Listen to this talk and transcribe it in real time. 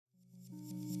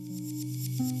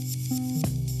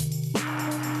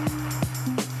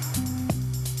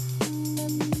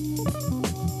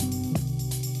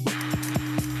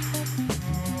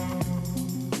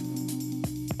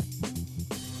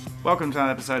Welcome to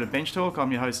another episode of Bench Talk.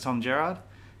 I'm your host, Tom Gerard.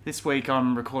 This week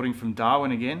I'm recording from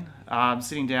Darwin again. I'm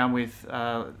sitting down with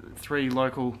three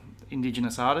local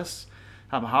Indigenous artists,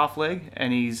 Halfleg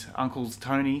and his uncles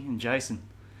Tony and Jason.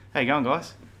 How you going,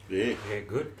 guys? Yeah,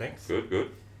 good, thanks.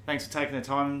 Good. Thanks for taking the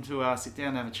time to sit down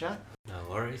and have a chat. No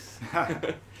worries.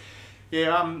 I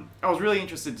was really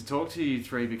interested to talk to you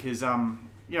three because, over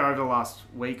the last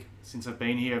week since I've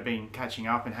been here, I've been catching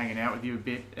up and hanging out with you a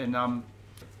bit.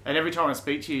 And every time I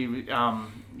speak to you,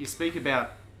 you speak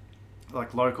about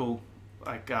like local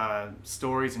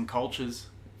stories and cultures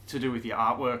to do with your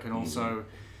artwork and also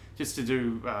just to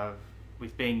do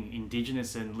with being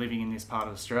Indigenous and living in this part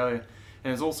of Australia.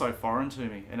 And it's also foreign to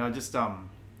me. And I just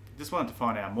wanted to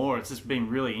find out more. It's just been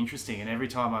really interesting. And every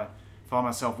time I find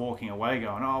myself walking away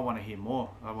going, I want to hear more.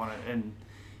 And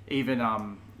even,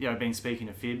 been speaking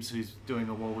to Phibbs, who's doing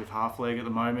the wall with Halfleg at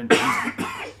the moment.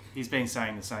 He's been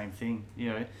saying the same thing,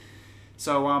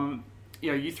 So,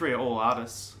 you three are all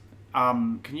artists.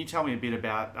 Can you tell me a bit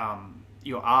about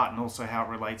your art and also how it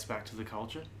relates back to the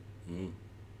culture?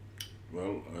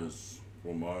 Well, as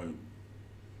from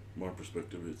my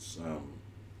perspective, it's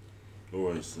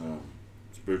always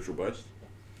spiritual based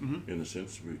in a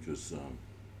sense because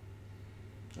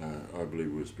I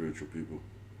believe we're spiritual people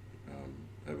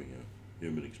having a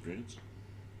human experience,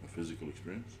 a physical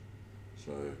experience.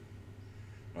 So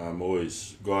I'm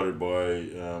always guided by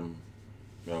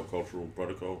our cultural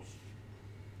protocols.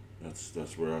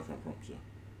 That's where I come from. So.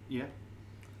 Yeah.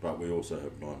 But we also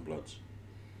have 9 bloods.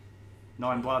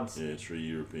 9 bloods. Yeah, 3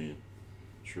 European,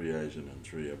 3 Asian, and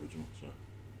 3 Aboriginal. So.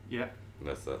 Yeah.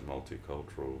 That's that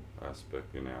multicultural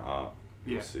aspect in our art.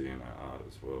 You'll see in our art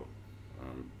as well.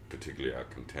 Particularly our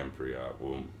contemporary art.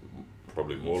 Well,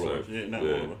 probably more all so. Of us. Yeah, all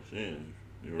of us. Yeah.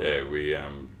 Yeah, we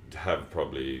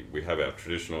have our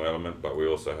traditional element, but we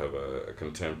also have a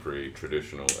contemporary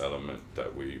traditional element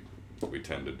that we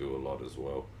tend to do a lot as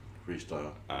well.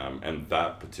 Freestyle. And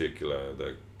that particular,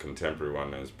 the contemporary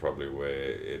one is probably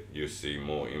where you see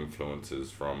more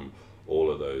influences from all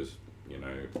of those,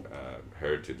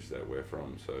 heritage that we're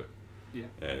from. So,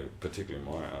 particularly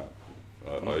my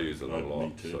art, I use it a lot.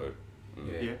 Me too. So,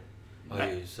 Yeah.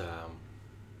 I use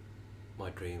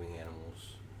my dreaming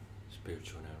animals,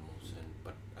 spiritual animals,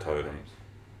 but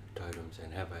totems,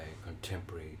 and have a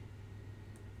contemporary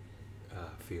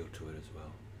feel to it as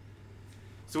well.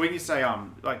 So when you say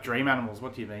like dream animals,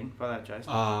 what do you mean by that,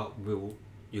 Jason?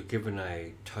 You're given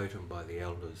a totem by the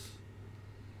elders,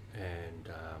 and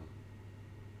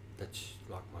that's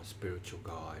like my spiritual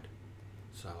guide.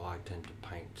 So I tend to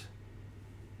paint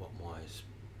what my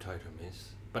totem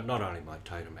is, but not only my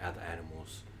totem, other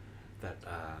animals that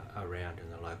are around in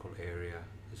the local area,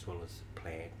 as well as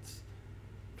plants,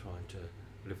 trying to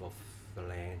live off the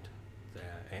land,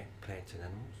 plants and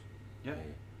animals. Yeah.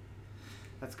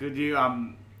 That's good. You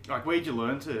where'd you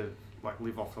learn to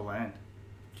live off the land?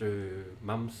 Through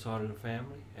mum's side of the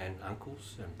family and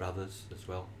uncles and brothers as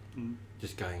well.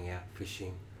 Just going out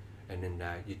fishing, and then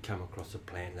you'd come across a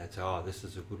plant and they'd say, "Oh, this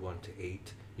is a good one to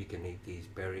eat. You can eat these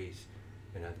berries.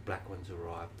 The black ones are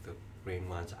ripe, the green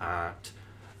ones aren't."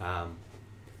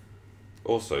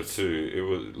 Also,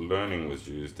 too, learning was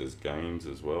used as games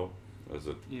as well, as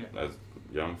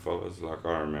young fellas. Like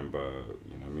I remember,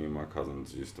 me and my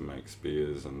cousins used to make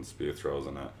spears and spear throws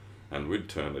and that, and we'd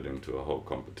turn it into a whole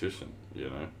competition,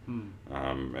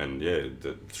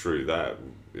 through that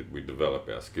we develop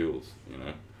our skills,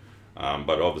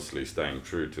 but obviously staying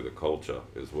true to the culture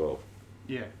as well.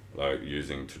 Yeah. Like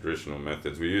using traditional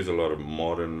methods. We use a lot of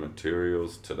modern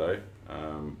materials today,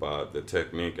 but the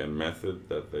technique and method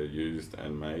that they're used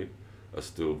and made are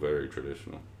still very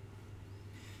traditional.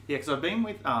 Yeah, because I've been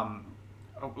with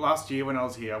last year when I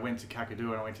was here, I went to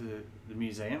Kakadu and I went to the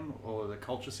museum or the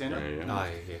culture centre. Yeah.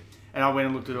 And I went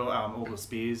and looked at all the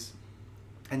spears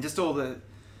and just all the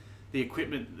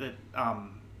equipment that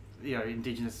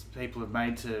Indigenous people have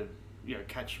made to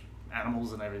catch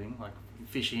animals and everything, like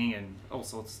fishing and all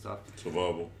sorts of stuff.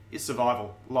 Survival. It's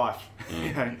survival, life.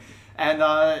 And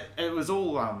it was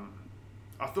all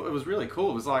I thought it was really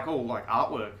cool. It was all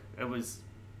artwork. It was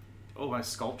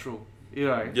almost sculptural.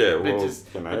 Yeah, well,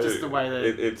 but just the way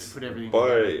they put everything by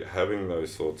together. having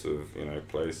those sorts of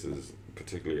places,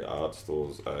 particularly art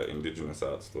stores, Indigenous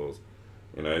art stores,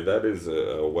 that is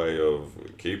a way of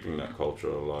keeping that culture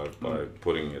alive by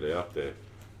putting it out there.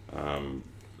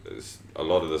 A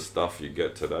lot of the stuff you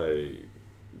get today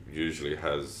usually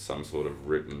has some sort of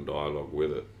written dialogue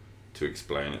with it to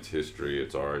explain its history,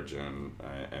 its origin,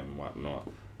 and whatnot.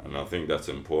 And I think that's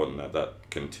important that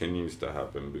continues to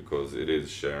happen because it is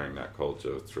sharing that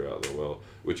culture throughout the world,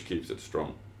 which keeps it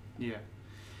strong. Yeah.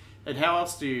 And how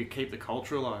else do you keep the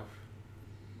culture alive?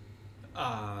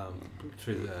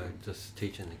 Through just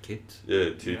teaching the kids. Yeah,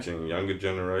 teaching younger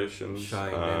generations,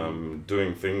 Showing them.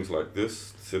 doing things like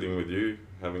this, sitting with you,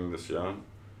 having this yarn,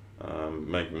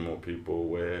 making more people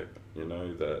aware, you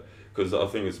know, that, because I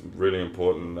think it's really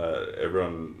important that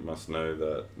everyone must know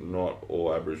that not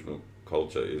all Aboriginal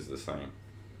culture is the same.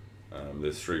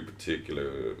 There's three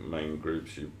particular main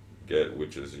groups you get,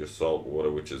 which is your saltwater,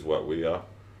 which is what we are,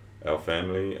 our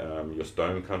family, your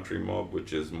stone country mob,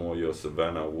 which is more your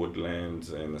savanna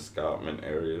woodlands and escarpment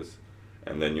areas,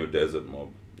 and then your desert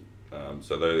mob.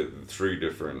 So they're three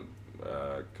different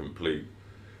complete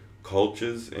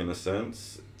cultures in a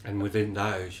sense. And within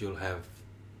those, you'll have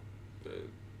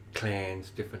clans,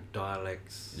 different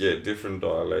dialects. Yeah, different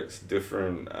dialects,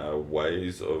 different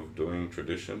ways of doing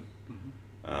tradition.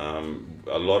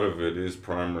 A lot of it is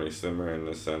primarily similar in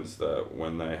the sense that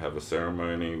when they have a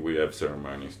ceremony, we have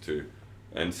ceremonies too.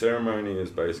 And ceremony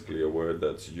is basically a word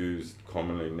that's used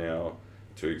commonly now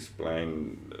to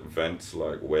explain events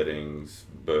like weddings,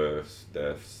 births,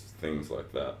 deaths, things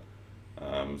like that.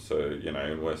 So, you know,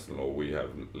 in Western law, we have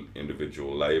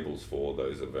individual labels for all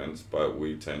those events, but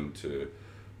we tend to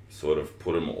sort of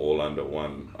put them all under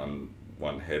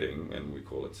one heading, and we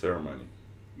call it ceremony.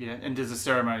 Yeah, and does the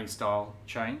ceremony style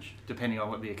change depending on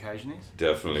what the occasion is?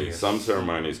 Definitely. Yes. Some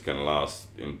ceremonies can last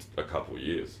in a couple of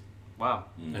years. Wow.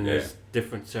 And there's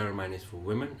different ceremonies for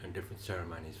women and different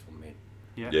ceremonies for men.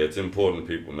 Yeah. Yeah, it's important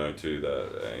people know too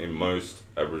that in most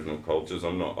Aboriginal cultures,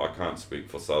 I can't speak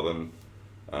for Southern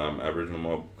Aboriginal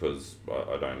mob because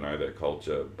I don't know their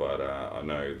culture, but I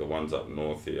know the ones up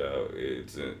north here,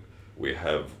 we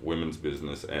have women's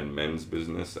business and men's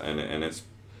business, and it's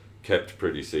kept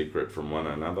pretty secret from one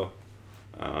another.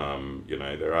 You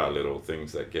know, there are little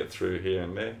things that get through here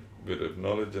and there, bit of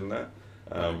knowledge in that,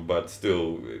 but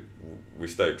still we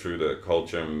stay true to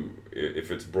culture, and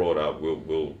if it's brought up,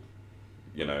 we'll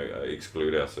you know,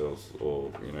 exclude ourselves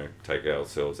or, you know, take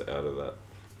ourselves out of that,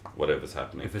 whatever's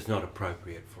happening. If it's not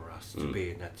appropriate for us to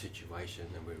be in that situation,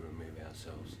 then we remove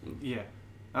ourselves. Yeah.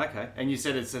 Okay. And you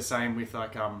said it's the same with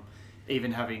like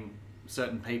even having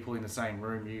certain people in the same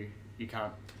room. You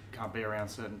can't be around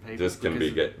certain people. This can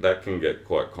that can get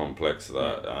quite complex.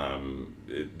 That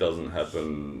it doesn't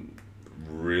happen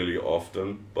really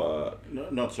often, but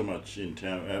Not so much in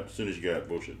town. As soon as you go out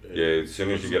bush, yeah, as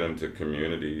soon as you get into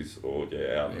communities or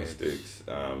out in the sticks,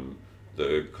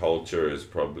 the culture is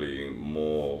probably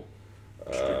more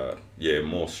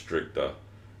more stricter.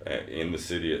 In the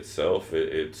city itself,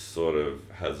 it sort of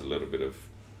has a little bit of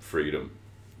freedom.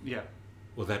 Yeah.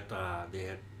 Well, they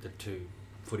had the two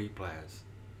footy players.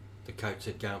 The coach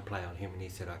said, go and play on him, and he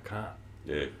said, I can't.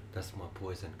 Yeah. That's my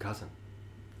poison cousin.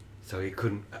 So he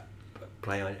couldn't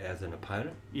play as an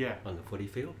opponent Yeah. on the footy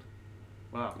field.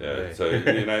 Wow. Yeah, Yeah. so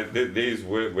you know, these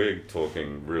we're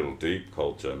talking real deep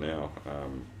culture now.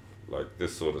 Like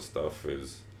this sort of stuff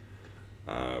is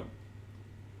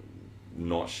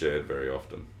not shared very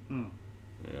often. You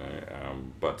know,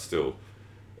 but still,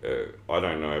 I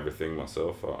don't know everything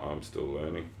myself. I'm still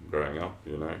learning, growing up.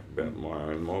 You know, about my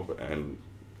own mob and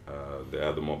the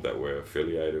other mob that we're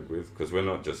affiliated with, because we're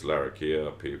not just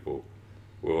Larrakia people.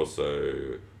 We're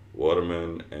also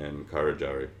Waterman and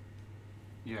Kurrajari.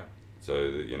 Yeah. So,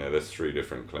 you know, there's three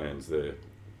different clans there.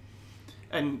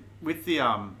 And with the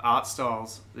art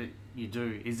styles that you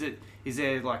do, is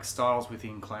there like styles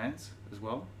within clans as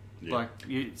well? Yeah. Like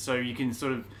so you can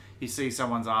sort of you see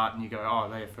someone's art and you go, oh,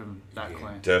 they're from that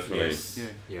clan. Definitely. Yes.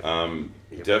 Yeah.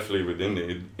 Yep. Definitely within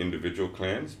the individual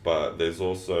clans, but there's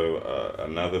also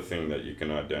another thing that you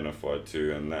can identify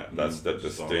too, and that's the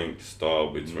distinct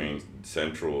style between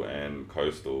central and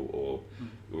coastal,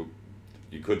 or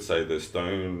you could say the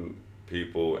stone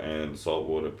people and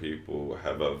saltwater people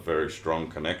have a very strong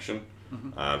connection,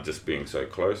 just being so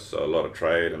close. So a lot of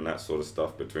trade and that sort of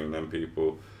stuff between them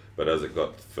people. But as it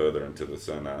got further into the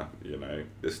centre, you know,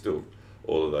 there's still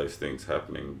all of those things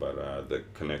happening, but the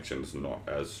connection's not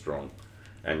as strong.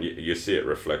 And you see it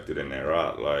reflected in their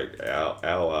art. Like our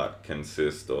art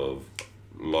consists of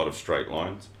a lot of straight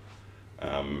lines,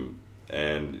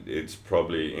 and it's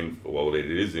probably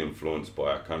it is influenced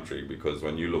by our country, because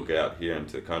when you look out here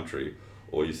into the country,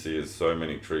 all you see is so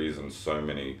many trees and so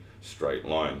many straight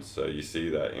lines. So you see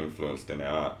that influenced in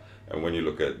our art. And when you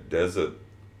look at desert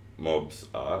mob's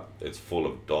art, it's full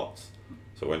of dots.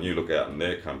 So when you look out in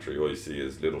their country, all you see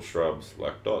is little shrubs,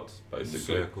 like dots,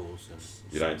 basically. Circles.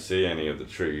 You don't see any of the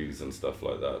trees and stuff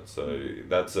like that. So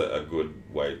that's a good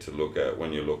way to look at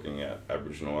when you're looking at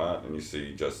Aboriginal art and you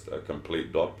see just a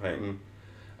complete dot painting.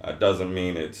 Doesn't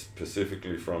mean it's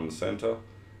specifically from the centre,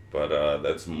 but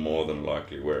that's more than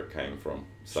likely where it came from.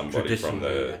 Somebody from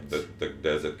the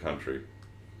desert country.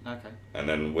 Okay. And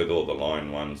then with all the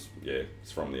line ones, yeah,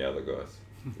 it's from the other guys.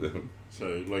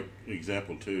 So, like,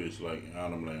 example two is like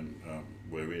Arnhem Land,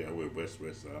 where we are, we're West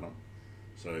Arnhem.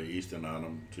 So, Eastern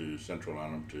Arnhem to Central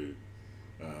Arnhem to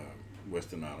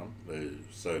Western Arnhem, they're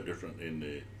so different in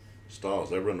their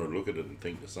styles. Everyone would look at it and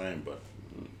think the same, but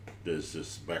there's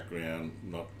this background,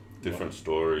 Different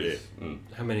stories. Yeah. Mm.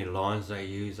 How many lines they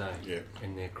use Yeah.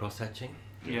 in their cross-hatching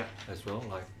Yeah. as well?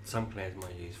 Like some clans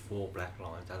might use 4 black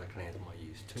lines, other clans might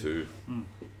use 2. Too. Mm.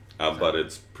 But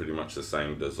it's pretty much the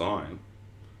same design,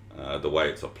 the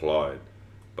way it's applied,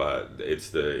 but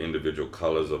it's the individual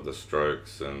colours of the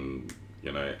strokes and,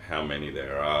 you know, how many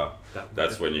there are.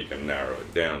 That's when you can narrow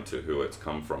it down to who it's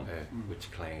come from.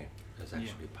 Which clan has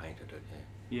actually painted it,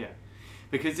 Yeah,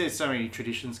 because there's so many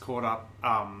traditions caught up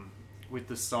with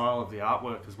the style of the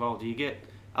artwork as well. Do you get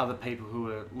other people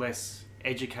who are less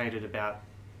educated about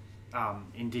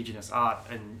Indigenous art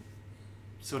and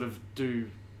sort of do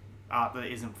art that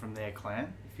isn't from their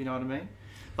clan, if you know what I mean?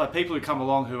 Like people who come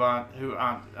along who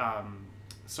aren't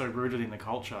so rooted in the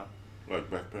culture.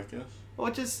 Like backpackers? Or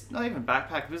just not even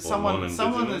backpack, but Or someone that's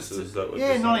non-Indigenous, is that what you're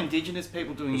saying? non-Indigenous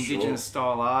people doing For sure. Indigenous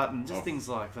style art and just Oh. things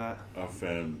like that. I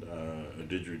found a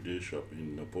didgeridoo shop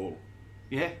in Nepal,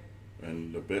 Yeah,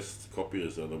 and the best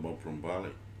copiers are the mob from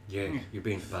Bali. yeah. You've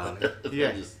been to Bali.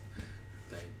 Yeah. They just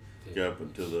They go up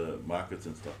into the markets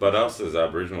and stuff. But us as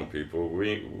Aboriginal people,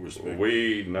 Respect.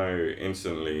 we know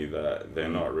instantly that they're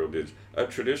not real didge. A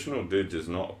traditional didge is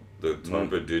not the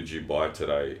type of didge you buy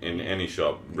today in any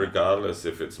shop, regardless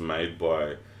if it's made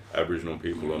by Aboriginal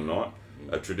people or not.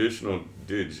 A traditional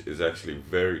didge is actually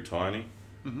very tiny,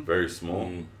 very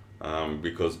small,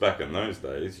 because back in those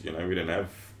days, you know, we didn't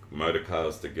have motor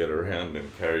cars to get around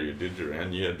and carry your didge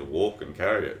around. You had to walk and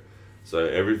carry it. So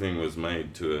everything was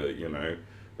made to a, you know,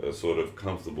 a sort of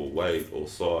comfortable weight or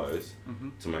size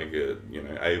to make it, you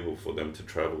know, able for them to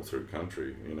travel through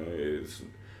country. You know, it's,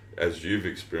 as you've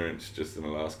experienced just in the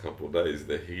last couple of days,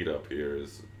 the heat up here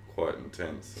is quite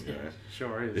intense. You know?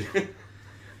 sure is.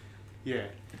 Yeah.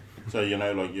 So, you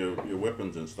know, like your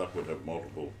weapons and stuff would have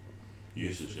multiple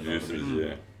uses, you know what I Uses, mean?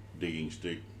 yeah. Digging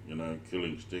stick, you know,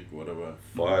 killing stick, whatever.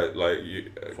 Fire, like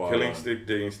you, Fire killing line. stick,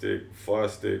 digging stick, fire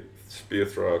stick, spear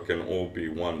thrower can all be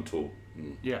one tool,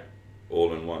 Yeah.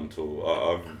 all in one tool.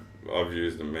 I've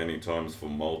used them many times for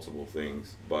multiple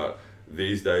things, but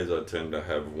these days I tend to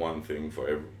have one thing for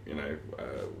every, you know,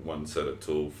 one set of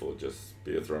tool for just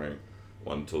spear throwing,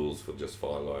 one tools for just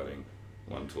firelighting,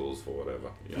 one tools for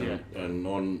whatever. You know? Yeah.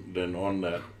 And on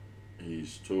that,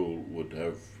 his tool would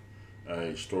have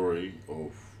a story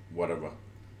of whatever.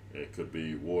 It could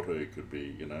be water, it could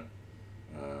be, you know,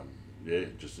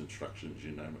 just instructions,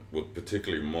 you name it. Well,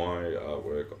 particularly my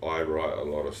artwork,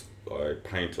 I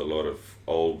paint a lot of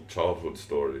old childhood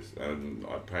stories, and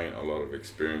I paint a lot of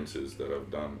experiences that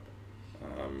I've done.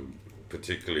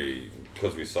 Particularly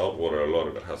because we saltwater, a lot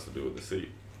of it has to do with the sea.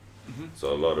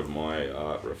 So a lot of my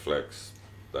art reflects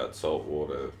that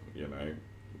saltwater, you know,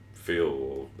 feel,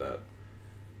 or that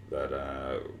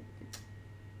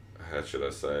how should I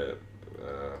say it?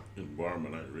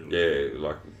 Environment ain't really. Yeah,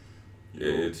 like.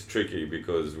 It's tricky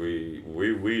because we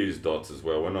use dots as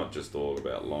well. We're not just all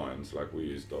about lines, like we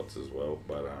use dots as well,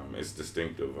 but it's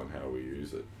distinctive on how we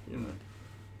use it, you know.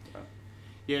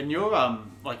 Yeah, and you're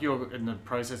you're in the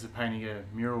process of painting a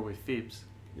mural with Fibs.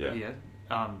 Yeah.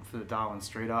 For the Darwin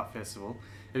Street Art Festival.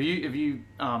 Have you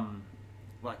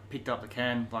picked up the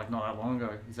can like not that long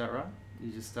ago? Is that right?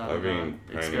 You just started. I've been painting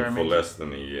for experimenting? less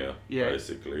than a year, Yeah.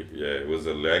 basically. Yeah, it was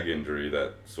a leg injury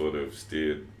that sort of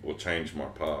steered or changed my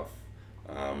path.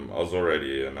 I was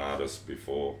already an artist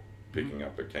before picking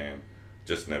up a can,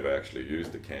 just never actually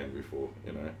used a can before,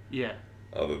 you know, Yeah.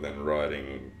 other than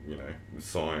writing, you know,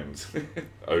 signs,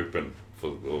 open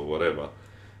for or whatever.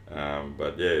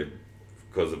 But yeah,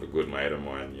 because of a good mate of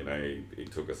mine, you know, he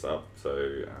took us up.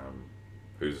 So,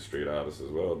 who's a street artist as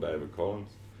well, David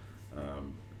Collins.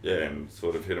 And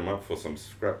sort of hit him up for some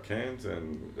scrap cans,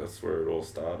 and that's where it all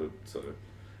started. So,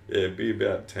 yeah, it'd be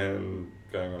about 10,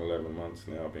 going on 11 months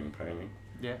now I've been painting.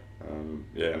 Yeah. And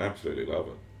absolutely love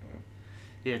it.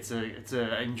 Yeah, it's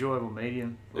a enjoyable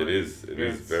medium. It is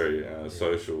it's- very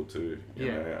social too. You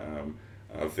Yeah. know,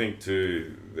 I think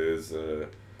too there's a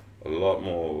lot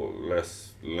more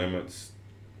less limits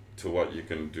to what you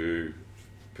can do,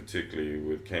 particularly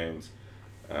with cans.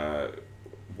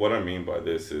 What I mean by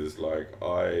this is like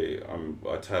I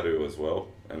tattoo as well,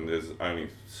 and there's only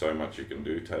so much you can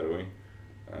do tattooing.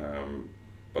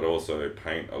 But also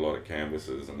paint a lot of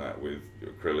canvases and that with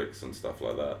acrylics and stuff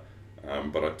like that.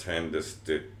 But I tend to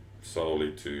stick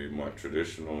solely to my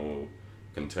traditional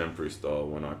contemporary style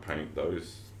when I paint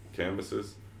those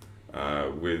canvases.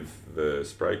 With the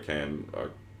spray can,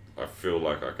 I feel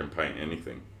like I can paint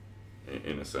anything,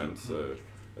 in a sense. So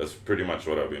that's pretty much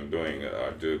what I've been doing.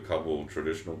 I do a couple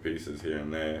traditional pieces here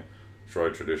and there, try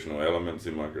traditional elements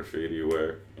in my graffiti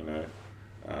work, you know,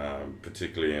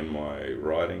 particularly in my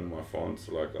writing, my fonts.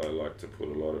 Like, I like to put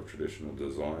a lot of traditional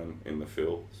design in the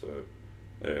fill. So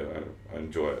yeah, I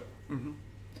enjoy it. Mm-hmm.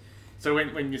 So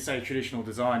when you say traditional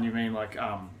design, you mean like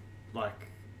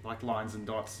lines and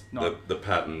dots, not The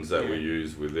patterns that we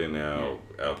use within our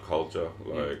culture,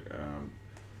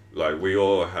 like we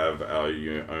all have our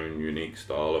own unique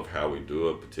style of how we do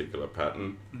a particular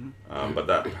pattern, but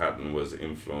that pattern was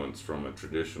influenced from a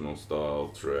traditional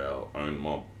style through our own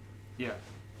mob. Yeah.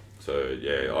 So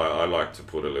yeah, I like to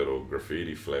put a little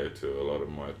graffiti flair to a lot of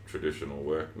my traditional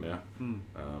work now,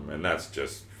 and that's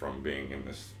just from being in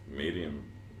this medium.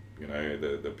 You know,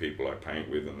 the people I paint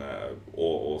with and that are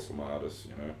all awesome artists,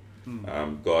 you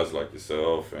know. Guys like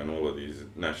yourself and all of these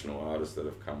national artists that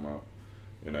have come up.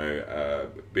 You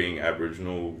know, being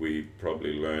Aboriginal, we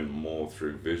probably learn more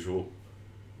through visual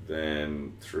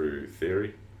than through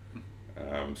theory.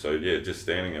 So yeah, just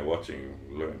standing there watching,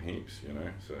 learn heaps, you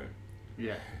know. So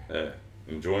yeah,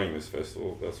 enjoying this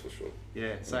festival, that's for sure.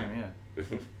 Yeah, same,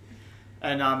 yeah.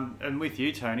 And with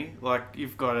you, Tony, like,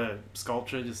 you've got a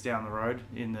sculpture just down the road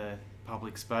in the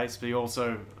public space, but you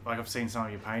also, like, I've seen some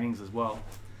of your paintings as well.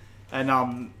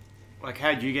 And like,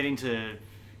 how did you get into,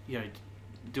 you know,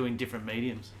 doing different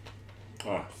mediums?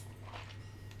 Oh,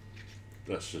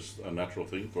 that's just a natural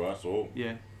thing for us all.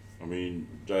 Yeah. I mean,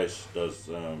 Jace does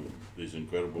these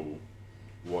incredible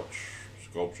watch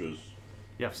sculptures.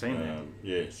 Yeah, I've seen that.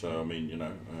 Yeah, so I mean, you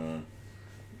know,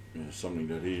 something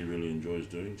that he really enjoys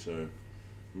doing. So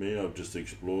me, I've just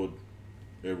explored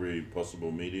every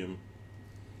possible medium.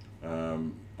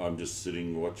 I'm just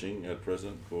sitting watching at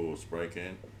present for Spray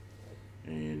Can,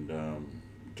 and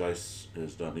Jace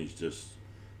has done his just,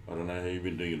 I don't know how you've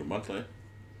been doing it a month, eh?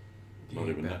 Not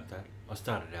even about that. I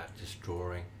started out just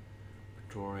drawing,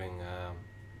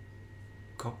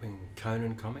 copying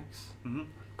Conan comics,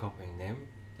 copying them.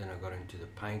 Then I got into the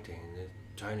painting. And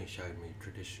Tony showed me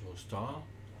traditional style.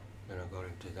 Then I got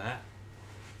into that,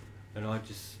 and I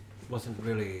just was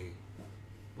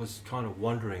kind of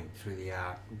wandering through the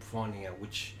art and finding out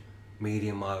which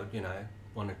medium I, you know,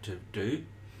 wanted to do.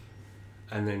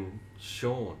 And then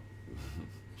Sean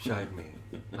showed me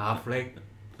half leg,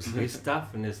 his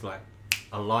stuff, and there's like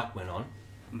a light went on,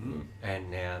 and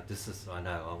now I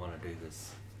know I want to do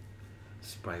this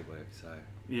spray work. So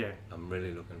Yeah. I'm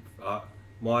really looking for.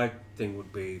 My thing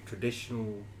would be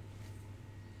traditional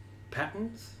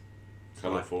patterns,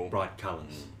 Colourful. bright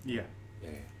colours. Yeah. Yeah.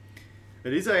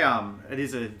 It is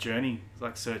a journey,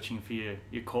 like searching for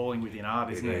your calling within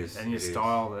art, isn't it? And your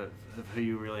style of who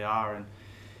you really are. And,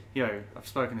 you know, I've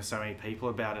spoken to so many people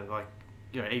about it. Like,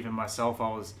 you know, even myself,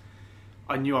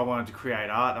 I knew I wanted to create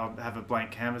art. I'd have a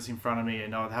blank canvas in front of me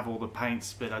and I'd have all the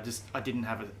paints, but I didn't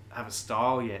have a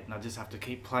style yet, and I just have to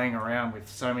keep playing around with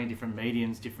so many different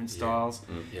mediums, different styles,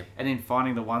 and then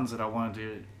finding the ones that I wanted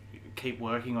to keep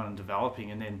working on and developing,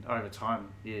 and then over time,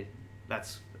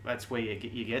 that's where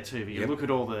you get to. But you look at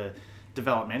all the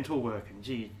developmental work, and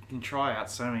gee, you can try out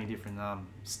so many different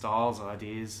styles,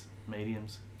 ideas,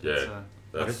 mediums. Yeah.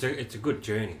 But it's a good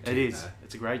journey too, It is. though.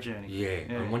 It's a great journey.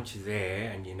 Yeah, and once you're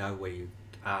there and you know where you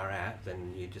are at,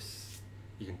 then you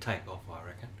can take off, I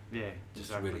reckon. Yeah,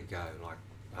 Just exactly. really go like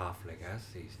half leg as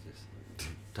he's just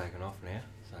taken off now.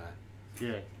 So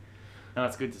Yeah. No,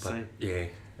 it's good to see. yeah,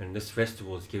 and this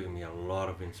festival has given me a lot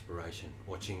of inspiration.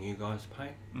 Watching you guys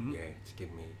paint, Mhm. yeah, it's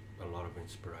given me a lot of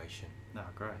inspiration. No,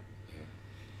 great. Yeah.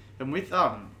 And with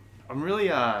I'm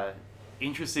really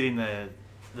interested in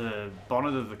the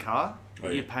bonnet of the car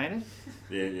that you painted.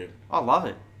 Yeah. I love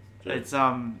it. Yeah. It's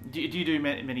do you do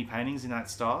many paintings in that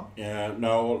style? Yeah,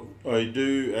 no, I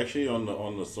do actually on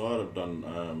the side. I've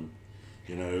done,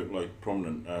 you know, like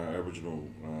prominent Aboriginal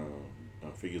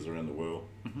figures around the world.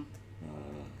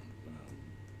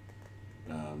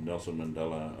 Nelson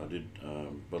Mandela. I did.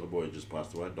 Brother Boy just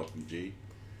passed away. Dr. G.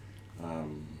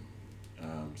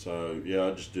 So yeah,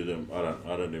 I just do them. I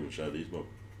don't even show these, but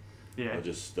Yeah.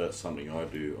 that's something I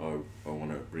do. I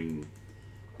want to bring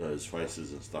those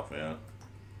faces and stuff out.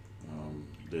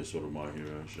 They're sort of my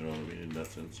heroes, you know what I mean, in that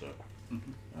sense. So,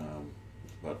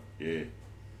 but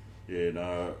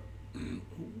no.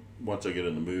 Once I get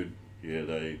in the mood,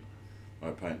 I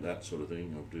paint that sort of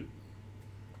thing. I've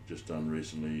just done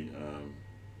recently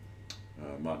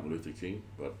Martin Luther King,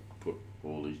 but put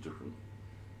all these different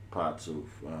parts of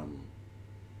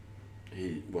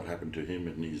what happened to him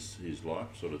in his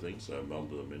life, sort of thing. So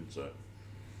melded them in. So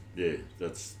yeah,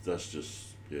 that's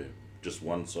just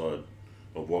one side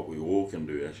of what we all can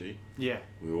do. Actually, Yeah.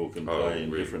 we all can Oh, play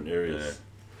in we- different areas.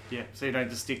 Yeah. So you don't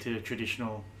just stick to the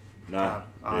traditional Nah,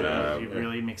 art. yeah, You yeah.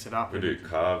 really mix it up. We do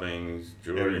carvings,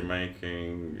 jewelry Everything.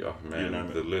 making. Oh man, name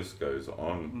it. the list goes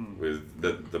on Mm. with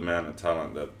the amount of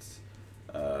talent that's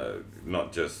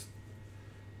not just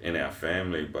in our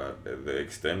family, but the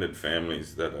extended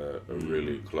families that are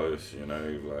really close. You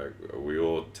know, like we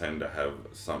all tend to have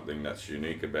something that's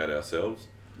unique about ourselves,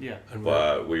 Yeah. And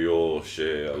but we all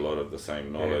share a lot of the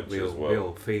same knowledge we as all, well. we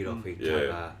all feed off each Yeah.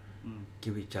 other, Mm.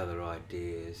 give each other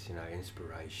ideas,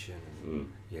 inspiration. And, Mm.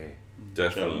 yeah.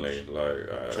 Definitely,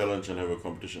 like challenge and have a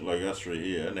competition like us three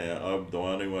here. Now I'm the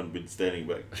only one been standing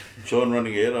back. Sean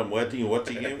running ahead. I'm waiting,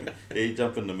 watching him. He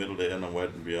jump in the middle there, and I'm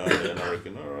waiting behind there. And I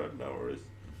reckon, all right, no worries.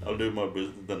 I'll do my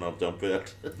business, then I'll jump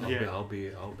out. Yeah. I'll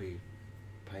be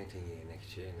painting here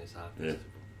next year in this art Yeah.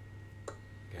 festival.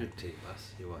 Guarantee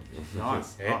us. You watch.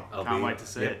 Nice. Yeah, Oh, can't wait to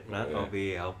see it. No, Yeah. I'll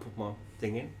be here. I'll put my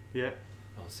thing in. Yeah.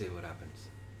 I'll see what happens.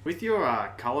 With your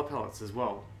color palettes as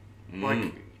well, Mm.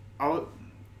 like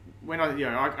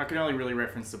I can only really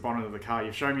reference the bonnet of the car.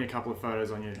 You've shown me a couple of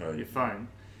photos on your phone,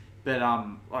 but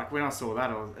like when I saw that,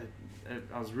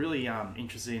 I was really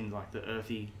interested in like the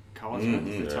earthy colors,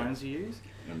 the tones you use.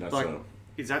 And that's Like,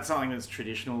 is that something that's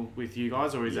traditional with you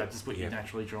guys, or is Yeah. that just what you're Yeah.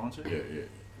 naturally drawn to? yeah.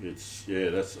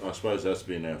 That's I suppose that's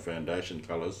been our foundation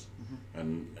colours,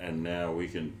 and now we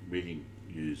can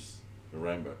use the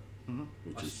rainbow, Mhm.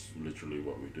 which is literally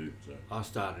what we do. So I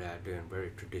started out doing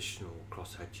very traditional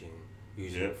cross hatching,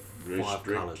 using Yep, very 5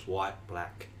 strict. colours: white,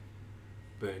 black,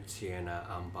 burnt sienna,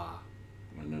 umber,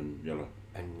 and then yellow.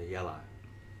 and the yellow.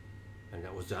 And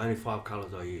that was the only 5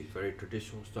 colours I used. Very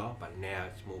traditional style, but now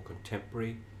it's more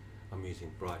contemporary. I'm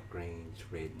using bright greens,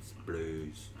 reds,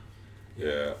 blues.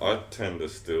 Yeah, I tend to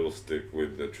still stick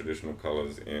with the traditional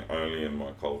colours only in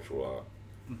my cultural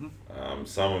art.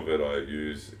 Some of it I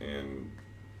use in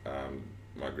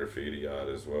my graffiti art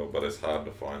as well, but it's hard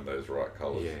to find those right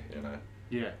colours, Yeah.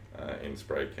 Yeah. in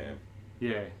spray can.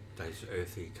 Yeah. Those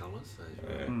earthy colours.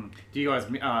 Those Yeah. Do you guys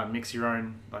mix your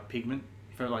own like pigment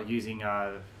for like using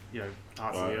parts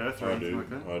of the earth or I anything do. like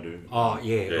that? I do. Oh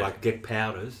yeah, Yeah. like get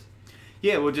powders,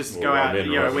 Yeah, we'll just Well, go out.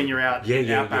 minerals. When you're out,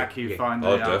 Yeah, out back, yeah, you yeah. find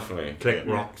Oh, the definitely. collect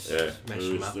Yeah. rocks, Yeah. smash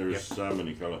them up. There's Yep. so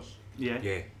many colours. Yeah.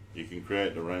 Yeah, You can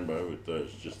create the rainbow with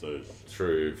just those.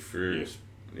 Through fruits,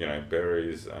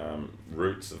 berries,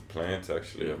 roots of plants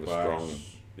actually have a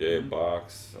strong,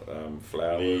 barks,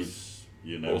 flowers,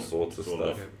 Leaves, all sorts of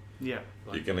stuff. Yeah.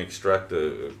 You can extract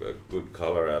a good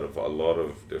colour out of a lot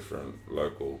of different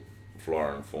local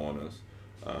flora and faunas,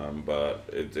 but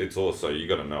it's also, you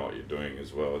got to know what you're doing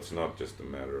as well. It's not just a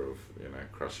matter of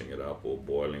crushing it up or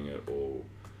boiling it, or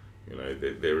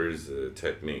there is a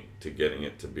technique to getting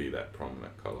it to be that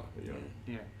prominent colour.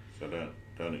 Yeah. So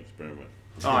don't experiment.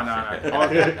 Oh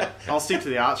no. I'll stick to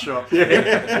the art shop.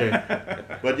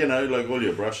 But like all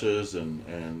your brushes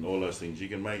and all those things, you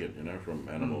can make it. From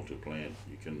animal to plant,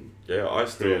 you can. Yeah, I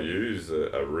still Yeah. use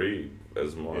a reed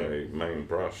as my main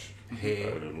brush.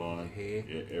 hair, Put a line. hair,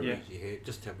 Yeah, Yeah. everything. your hair.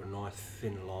 Just have a nice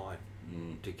thin line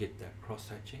Mm. to get that cross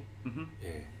hatching. Mhm.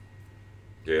 Yeah,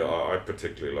 Yeah, I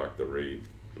particularly like the reed,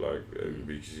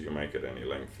 because you can make it any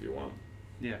length you want,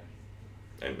 Yeah.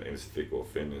 and as thick or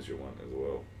thin as you want as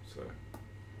well. So.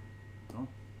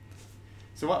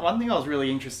 So one thing I was really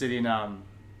interested in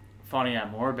finding out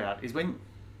more about is when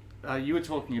you were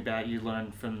talking about you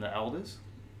learned from the elders,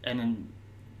 and then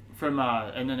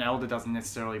and an elder doesn't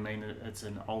necessarily mean that it's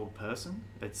an old person.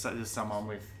 It's just someone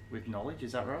with knowledge.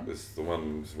 Is that right? It's the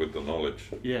ones with the knowledge.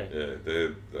 Yeah. Yeah,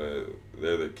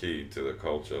 they're the key to the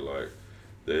culture. Like,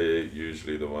 they're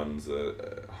usually the ones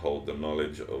that hold the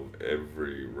knowledge of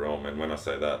every realm. And when I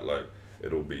say that, like,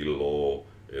 it'll be law,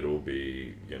 it'll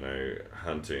be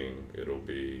hunting, it'll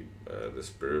be the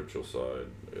spiritual side,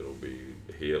 it'll be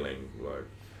healing. Like,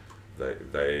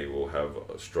 they will have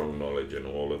a strong knowledge in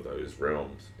all of those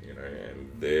realms.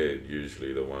 And they're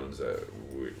usually the ones that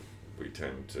we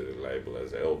tend to label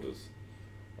as elders.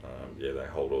 They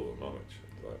hold all the knowledge.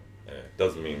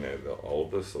 Doesn't mean they're the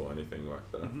oldest or anything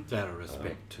like that. out of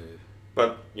respect too.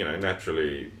 But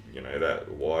naturally,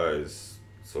 that wise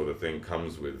sort of thing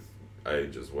comes with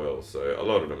age as well. So a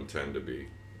lot of them tend to be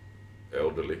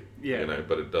elderly. Yeah.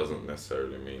 But it doesn't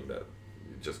necessarily mean that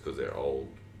just because they're old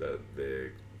that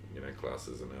they're classed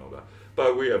as an elder.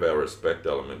 But we have our respect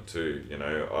element too.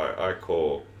 I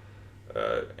call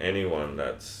anyone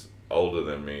that's older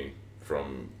than me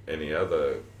from any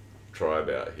other tribe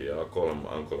out here, I call them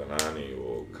Uncle and Auntie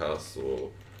or Cuss or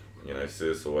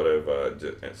Sis or whatever,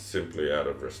 just simply out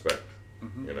of respect.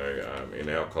 In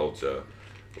our culture,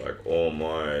 like all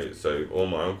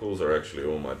my uncles are actually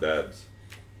all my dads.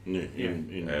 in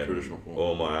and traditional form.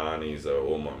 all my aunties are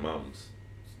all my mums.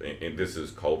 This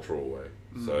is cultural way.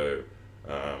 So,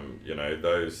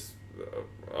 those.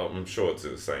 I'm sure it's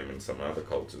the same in some other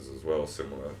cultures as well,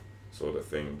 similar sort of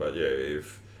thing. But yeah,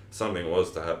 if something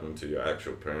was to happen to your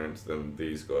actual parents, then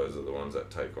these guys are the ones that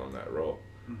take on that role.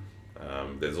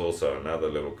 There's also another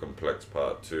little complex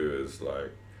part too, is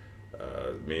like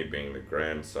me being the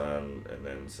grandson and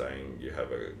then saying you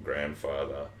have a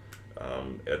grandfather.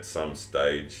 At some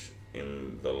stage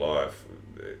in the life,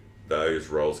 those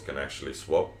roles can actually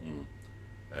swap.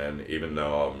 And even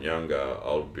though I'm younger,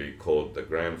 I'll be called the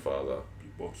grandfather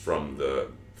from the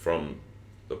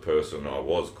person I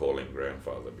was calling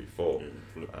grandfather before.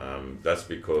 That's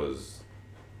because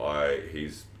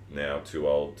he's now too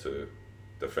old to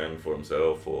defend for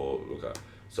himself or look at.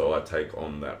 So I take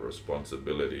on that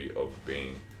responsibility of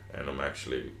being, and I'm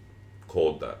actually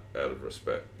called that out of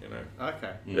respect,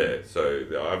 Okay. Yeah. So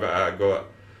I've got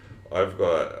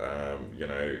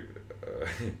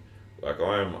like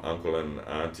I'm uncle and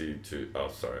auntie to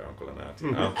uncle and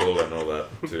auntie uncle and all that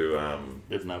to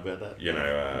Didn't know about that.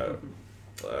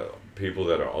 people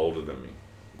that are older than me,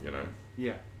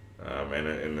 Yeah.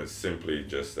 and it's simply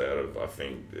just out of, I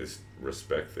think, this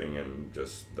respect thing and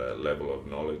just that level of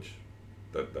knowledge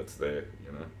that's there,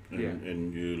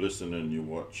 And you listen and you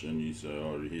watch and you say,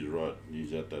 oh, he's right,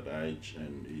 he's at that age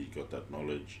and he's got that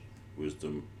knowledge,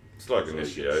 wisdom. It's like So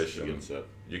initiation. against that.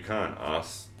 You can't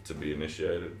ask to be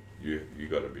initiated. You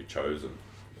got to be chosen,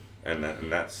 and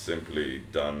that's simply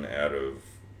done out of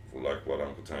like what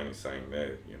Uncle Tony's saying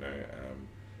there.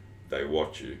 They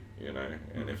watch you,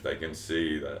 and if they can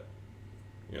see that,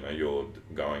 you're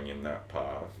going in that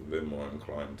path, they're more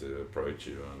inclined to approach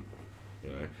you,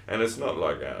 and it's not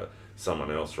like someone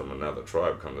else from another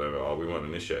tribe comes over. Oh, we want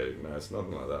initiated. No, it's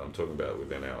nothing like that. I'm talking about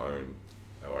within our own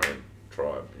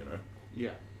tribe.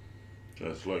 Yeah. So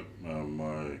it's like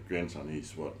my grandson,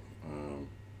 he's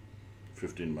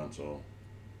 15 months old.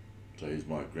 So he's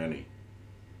my granny.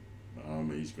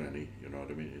 His granny, you know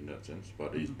what I mean, in that sense.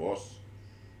 But his boss,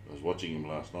 I was watching him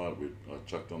last night. I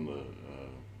chucked on the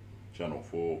Channel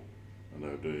 4 and they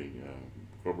were doing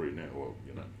robbery now,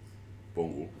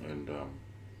 Bongo. And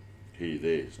he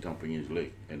there stumping his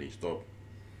leg and he stopped.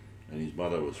 And his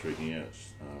mother was freaking out.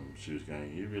 She was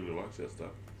going, he really likes that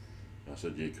stuff. I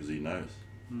said, yeah, because he knows.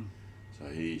 So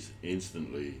he's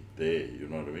instantly there, you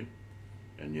know what I mean?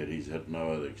 And yet he's had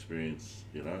no other experience,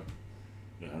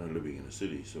 living in a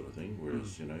city sort of thing,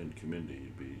 whereas, in the community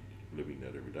he'd be living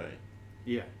that every day.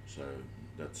 Yeah. So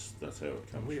that's how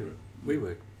it comes we through. we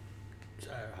were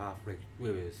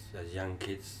as young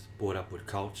kids brought up with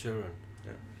culture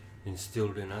and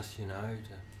instilled in us,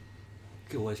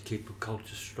 to always keep your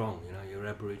culture strong. You're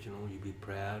Aboriginal, you be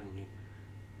proud and you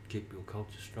keep your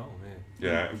culture strong.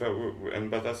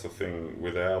 But that's the thing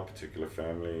with our particular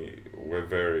family. We're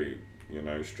very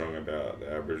strong about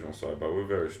the Aboriginal side, but we're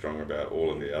very strong about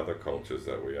all of the other cultures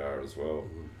that we are as well.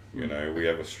 We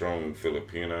have a strong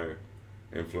Filipino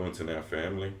influence in our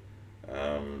family,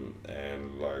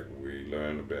 and like we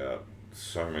learn about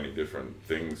so many different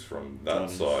things from that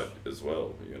side as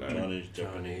well.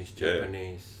 Chinese,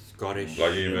 Japanese, Scottish.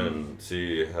 Like even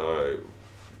see how I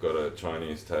got a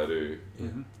Chinese tattoo,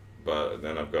 but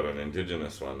then I've got an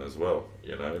Indigenous one as well.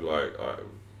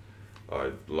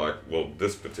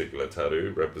 This particular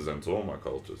tattoo represents all my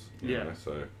cultures.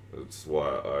 So that's why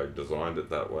I designed it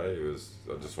that way.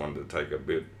 I just wanted to take a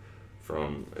bit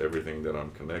from everything that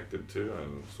I'm connected to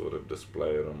and sort of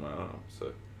display it on my arm.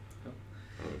 So,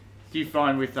 Do you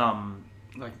find with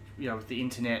with the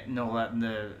internet and all that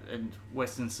and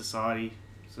Western society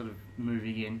sort of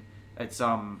moving in, it's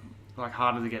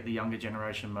harder to get the younger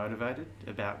generation motivated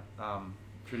about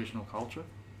traditional culture?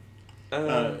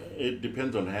 It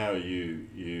depends on how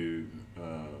you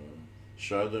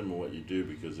show them or what you do,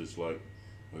 because it's like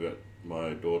I got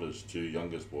my daughter's two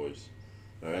youngest boys.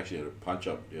 They actually had a punch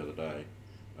up the other day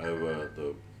over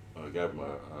I gave them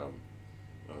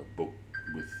a book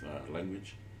with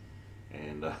language,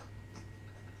 and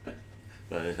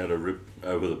they had a rip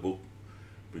over the book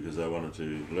because they wanted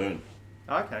to learn.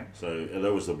 Okay. So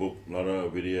that was the book, not a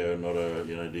video, not a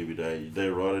DVD.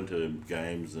 They're right into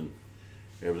games and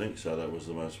everything. So that was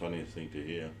the most funniest thing to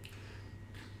hear.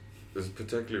 It's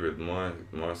particularly with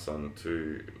my son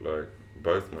too. Like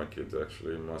both my kids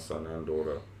actually, my son and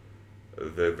daughter,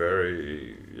 they're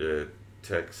very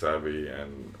tech savvy,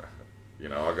 and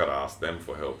I got to ask them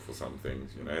for help for some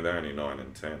things. They're only 9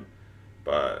 and 10,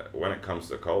 but when it comes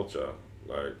to culture,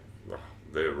 like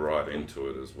they're right into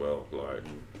it as well. Like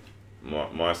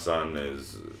my son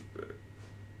is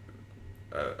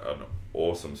an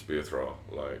awesome spear thrower.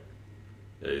 Like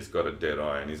Yeah, he's got a dead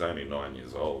eye, and he's only 9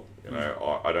 years old. You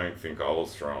know, I don't think I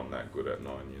was throwing that good at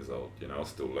 9 years old. You know, I was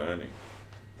still learning.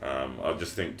 I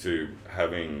just think too,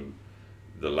 having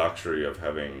the luxury of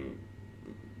having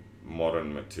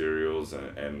modern materials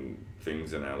and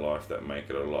things in our life that make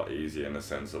it a lot easier, in the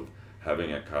sense of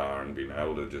having a car and being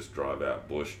able to just drive out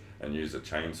bush and use a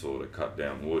chainsaw to cut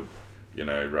down wood, you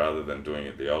know, rather than doing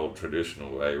it the old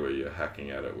traditional way where you're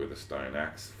hacking at it with a stone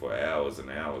axe for hours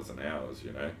and hours and hours,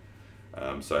 you know.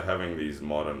 So having these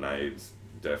modern aids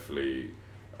definitely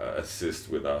assist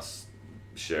with us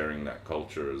sharing that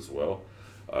culture as well.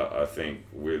 I think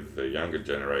with the younger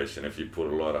generation, if you put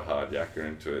a lot of hard yakka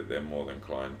into it, they're more than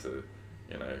inclined to,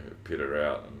 you know, peter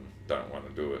out and don't want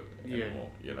to do it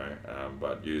anymore, you know.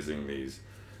 But using these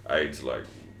aids like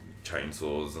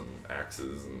chainsaws and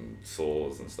axes and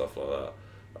saws and stuff like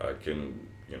that can,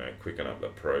 you know, quicken up the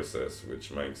process,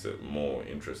 which makes it more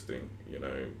interesting, you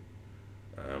know.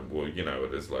 Well, you know,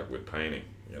 it is like with painting,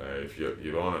 you know, if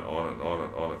you're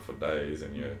on it for days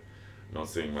and you're not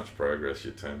seeing much progress,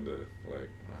 you tend to like,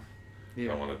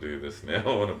 I want to do this now,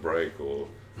 I want to break or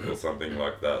something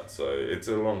like that. So it's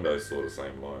along those sort of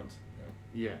same lines.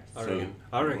 Yeah.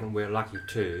 I reckon we're lucky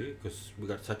too, because we've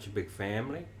got such a big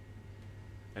family,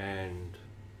 and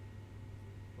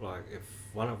like if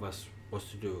one of us was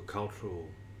to do a cultural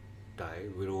day,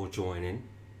 we'd all join in,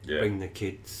 bring the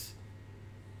kids,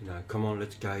 you know, come on,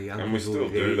 let's go, young and we people still will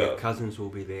be there, do that. your cousins will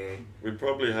be there. We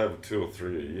probably have 2 or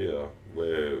 3 a year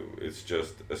where it's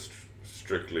just a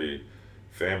strictly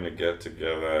family get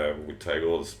together. We take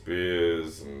all the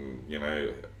spears and, you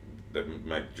know, they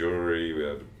make jewelry, we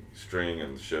have string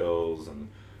and shells and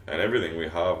everything we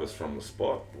harvest from the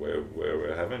spot where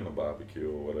we're having the barbecue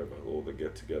or whatever, all the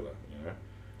get together, you know.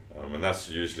 And that's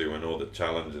usually when all the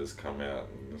challenges come out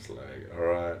and it's like, all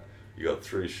right, you got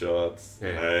 3 shots,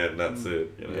 you know, and that's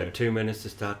it. You know, you got 2 minutes to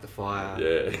start the fire.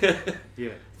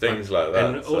 Yeah, things like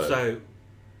that. And also,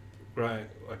 I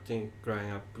think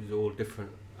growing up with all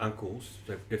different uncles,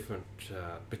 they have different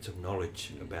bits of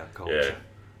knowledge about culture.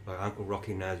 Like Uncle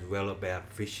Rocky knows well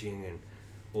about fishing and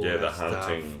all that the stuff,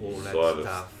 hunting all that side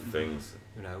stuff. of things.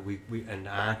 You know, we and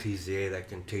aunties there that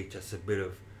can teach us a bit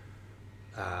of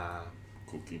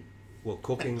Cooking. Well,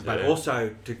 cooking, but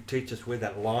also to teach us where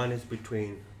that line is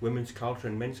between women's culture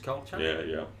and men's culture.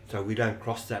 Yeah. So we don't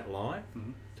cross that line.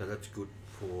 Mm-hmm. So that's good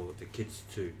for the kids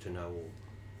to know or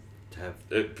to have.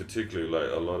 It particularly,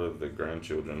 like a lot of the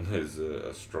grandchildren, there's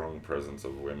a strong presence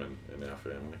of women in our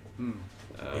family.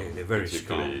 They're very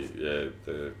strong. Yeah,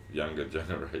 the younger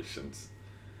generations.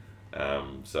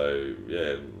 So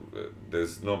yeah,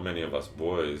 there's not many of us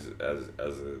boys as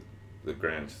the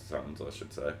grandsons, I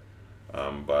should say.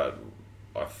 But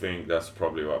I think that's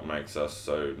probably what makes us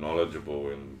so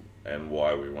knowledgeable and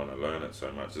why we want to learn it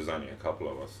so much. There's only a couple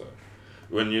of us. So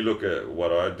when you look at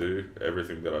what I do,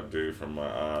 everything that I do, from my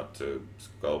art to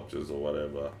sculptures or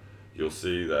whatever, you'll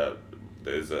see that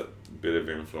there's a bit of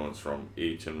influence from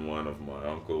each and one of my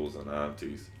uncles and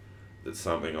aunties. That's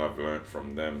something I've learnt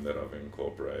from them that I've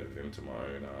incorporated into my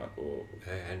own art.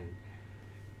 And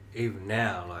even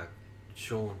now, like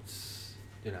Sean's,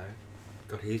 you know,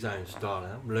 got his own style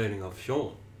now. I'm learning off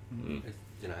Sean. It's,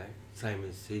 you know, same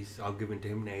as I've given to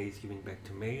him, now he's giving back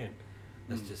to me, and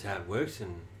that's just how it works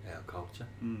in our culture.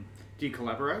 Do you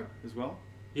collaborate as well?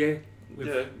 Yeah.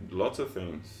 Lots of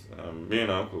things. Me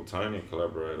and Uncle Tony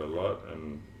collaborate a lot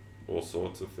and all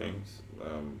sorts of things,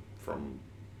 from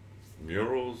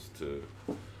murals to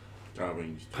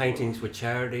carvings, paintings for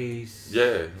charities.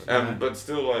 But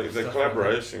still, like the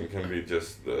collaboration can be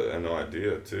just an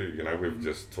idea too. You know, we've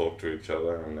just talked to each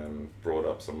other and then brought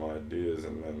up some ideas,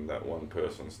 and then that one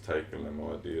person's taken them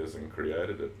ideas and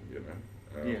created it. You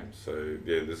know, so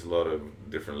there's a lot of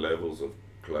different levels of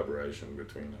collaboration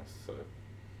between us. So,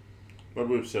 but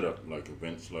we've set up like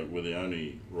events. Like we're the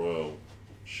only royal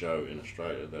show in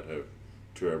Australia that have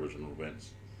 2 Aboriginal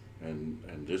events,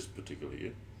 and this particular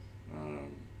year.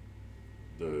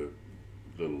 The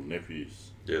little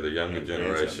nephews, the younger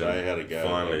generation, they had a go.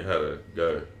 Finally had a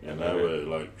go, and they were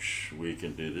like, "We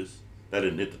can do this." They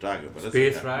didn't hit the target, but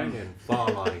spear throwing and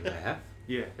firelighting they have.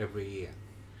 Every year.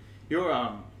 You're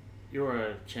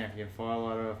a champion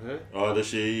firelighter, I've heard. Oh,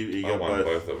 this year he got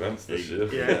both events this year.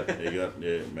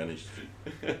 He managed.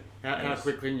 How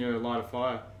quick can you light a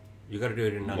fire? You got to do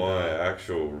it in under. My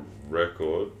actual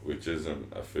record, which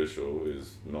isn't official,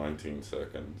 is 19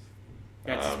 seconds.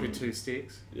 That's with 2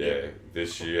 sticks? Yeah,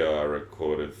 this year I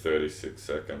recorded 36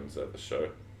 seconds at the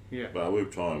show. Yeah. But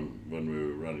with time, when we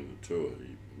were running the tour,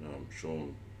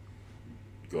 Sean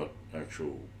got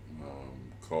actual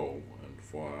coal and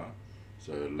fire.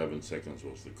 So 11 seconds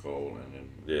was the coal, and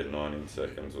then 19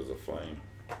 seconds was a flame.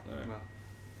 Well,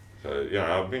 So, you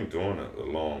know, I've been doing it a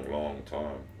long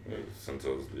time, since I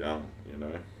was young, you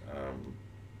know.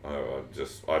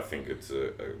 I think it's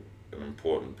an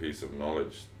important piece of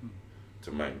knowledge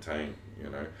to maintain, you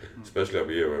know, especially up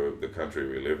here, where the country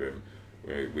we live in.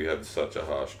 We had such a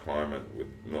harsh climate with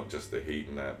not just the heat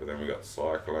and that, but then we got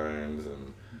cyclones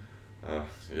and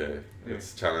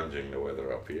it's challenging, the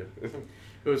weather up here.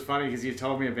 It was funny because you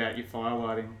told me about your fire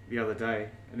lighting the other day,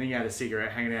 and then you had a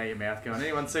cigarette hanging out of your mouth going,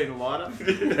 anyone seen a lighter?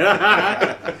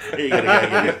 You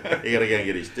gotta go and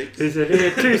get his sticks. He said,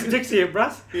 "Here, 2 sticks here,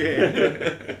 bruh."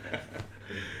 Yeah.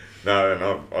 No, and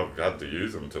I've had to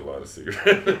use them to light a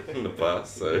cigarette in the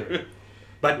past, so.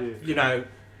 But, you know,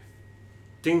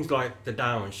 things like the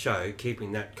Darwin Show,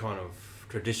 keeping that kind of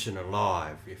tradition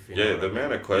alive, if you know Yeah, what the I mean.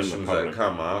 amount of questions that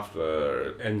come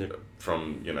after And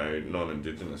from, you know,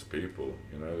 non-Indigenous people,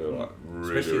 you know, they're like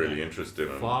Especially really that interested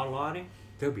in fire lighting,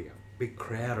 there'll be a big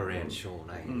crowd around Sean,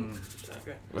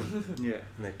 Okay. Yeah.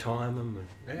 And they time them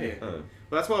and Yeah. Well,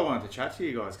 that's why I wanted to chat to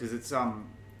you guys, because it's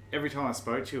every time I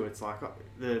spoke to you, it's like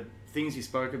the things you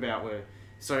spoke about were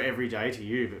so everyday to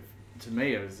you, but to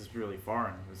me it was just really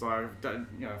foreign. It was like,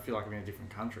 I feel like I'm in a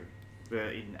different country.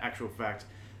 But in actual fact,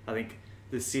 I think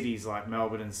the cities like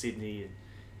Melbourne and Sydney,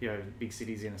 you know, big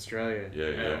cities in Australia,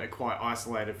 are quite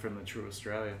isolated from the true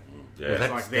Australia. Yeah, It's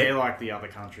like they're like the other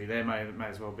country. They may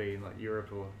as well be in like Europe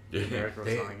or America or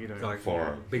something. You know, like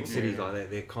foreign. big cities like that,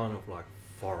 they're kind of like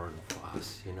foreign for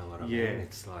us, you know what I mean? Yeah.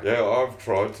 It's like I've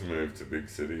tried to move to big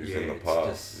cities in the it's past,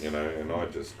 just- you know, and I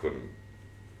just couldn't.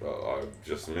 I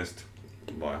just missed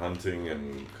my hunting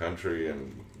and country,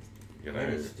 and you know.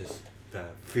 And it's just the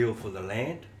feel for the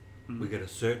land. We get a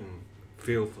certain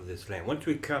feel for this land. Once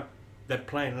we come, that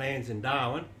plane lands in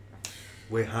Darwin,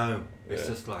 we're home. It's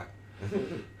just like,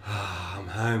 I'm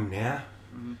home now.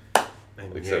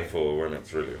 And Except for when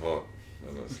it's really hot,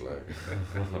 and it's like,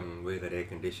 with that air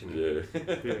conditioning.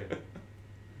 yeah.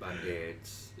 But yeah,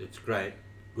 it's great.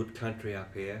 Good country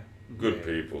up here. good Yeah.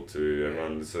 people too.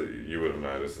 Everyone, so you would have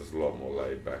noticed it's a lot more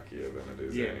laid back here than it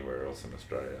is Yeah. anywhere else in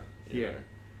Australia. You Yeah.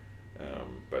 know?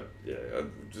 But yeah,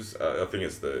 I think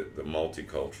it's the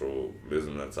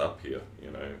multiculturalism that's up here.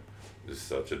 You know, there's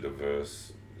such a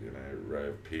diverse, you know, array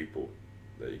of people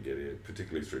that you get here,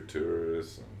 particularly through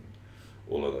tourists and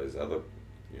all of those other,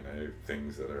 you know,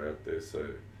 things that are out there. So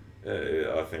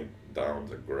yeah, I think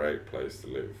Darwin's a great place to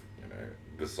live. You know,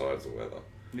 besides the weather.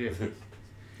 Yeah.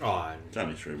 Oh, and It's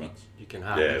only 3 months. you can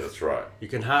hardly Yeah, that's right. you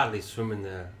can hardly swim in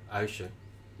the ocean.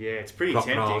 Yeah, it's pretty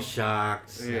Crocodile, tempting.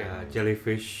 sharks, Yeah.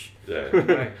 jellyfish. Yeah.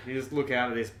 Right. You just look out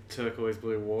at this turquoise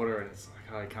blue water and it's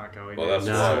like, oh, you can't go in Well, there. that's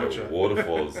It's why torture.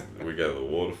 waterfalls. We go to the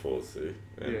waterfalls, see,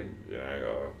 and you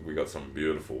know, we got some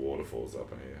beautiful waterfalls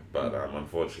up in here. But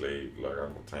unfortunately, like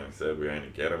Uncle Tony said, we only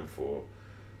get them for,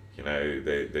 you know,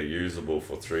 they're usable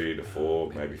for 3 to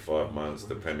 4, maybe 5 months,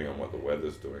 depending on what the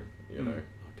weather's doing. You know,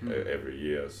 every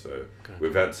year. So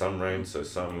we've had some rain, so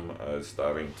some are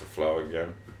starting to flow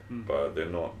again, but they're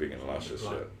not big and luscious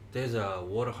Like, yet. there's a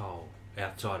waterhole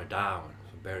outside of Darwin,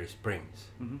 Berry Springs.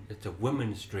 It's a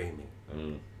women's streaming.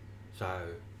 Mm. So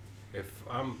if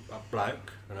I'm a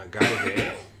bloke and I go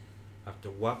there, I have to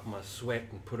wipe my sweat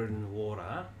and put it in the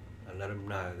water and let them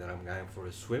know that I'm going for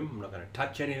a swim. I'm not going to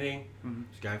touch anything.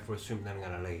 Just going for a swim, then I'm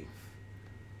going to leave.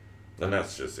 And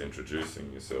that's just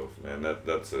introducing yourself, man.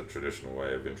 That's a traditional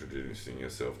way of introducing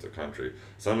yourself to country.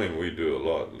 Something we do a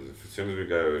lot. As soon as we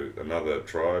go to another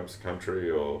tribe's country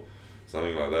or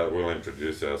something like that, we'll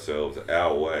introduce ourselves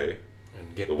our way,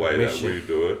 And get the way permission. that we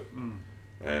do it.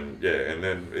 And yeah, and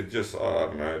then it just, I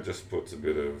don't know, it just puts a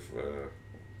bit of,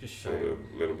 Just sort show of,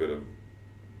 little bit of,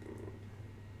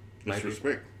 It's Maybe.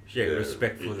 respect. yeah, Yeah,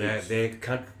 respect for it's- their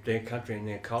country and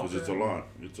their culture. Because it's alive.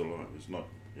 It's alive. It's not,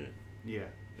 Yeah.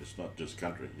 it's not just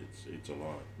country. It's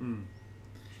alive. So,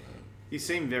 You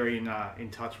seem very in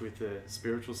touch with the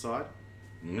spiritual side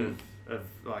of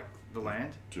like the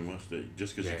land. too much.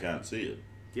 Just because Yeah. you can't see it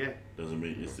Yeah. doesn't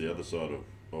mean it's the other side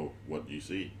of what you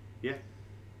see. Yeah.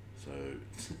 So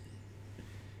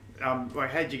Like,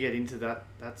 how'd you get into that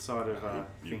side of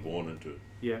you're thing? born into it.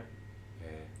 Yeah. Yeah.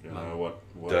 You know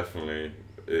what definitly,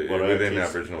 what our within kids-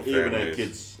 Aboriginal even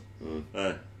families.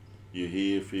 our kids, you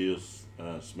hear, feel,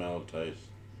 smell, taste,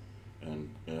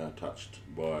 and touched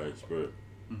by spirit.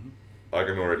 I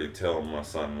can already tell my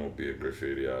son will be a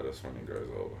graffiti artist when he grows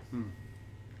older.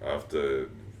 After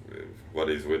what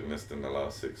he's witnessed in the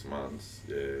last 6 months,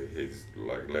 yeah, his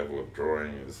like level of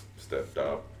drawing has stepped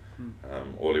up.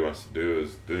 All he wants to do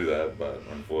is do that, but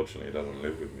unfortunately he doesn't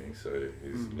live with me, so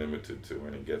he's limited to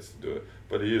when he gets to do it.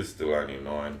 But he is still only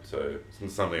 9, so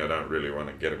it's something I don't really want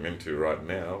to get him into right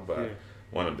now, but Yeah.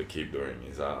 want him to keep doing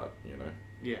his art, you know.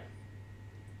 Yeah.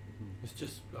 It's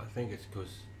just, I think it's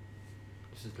because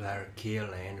this is Larrakia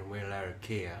land and we're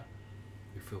Larrakia.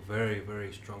 We feel very,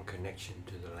 very strong connection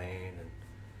to the land and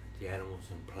the animals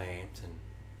and plants, and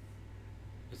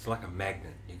it's like a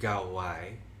magnet. You go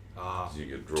away, So you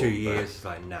get drawn 2 back. years, it's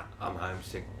like, nah, I'm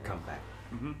homesick, come back.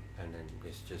 Mm-hmm. And then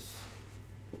it's just,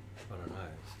 I don't know,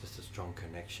 it's just a strong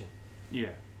connection. Yeah,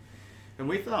 and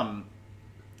with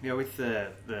with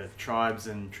the tribes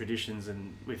and traditions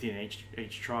and within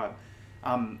each tribe,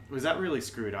 was that really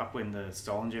screwed up when the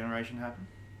stolen generation happened?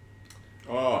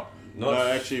 Oh, Not- no,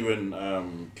 actually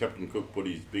when Captain Cook put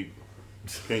his big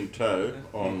pink toe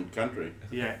on country,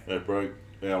 Yeah, that broke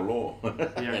our law.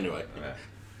 Anyway, Yeah.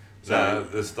 So- No,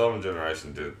 the stolen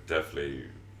generation did definitely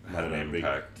had Had an a big-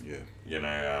 impact. yeah. You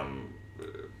know,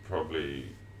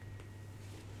 probably.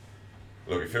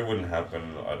 Look, if it wouldn't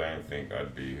happen, I don't think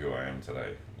I'd be who I am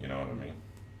today. You know what I mean?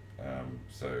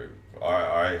 So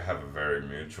I have a very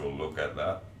mutual look at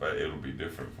that, but it'll be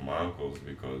different for my uncles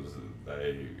because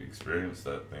they experienced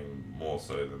that thing more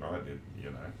so than I did.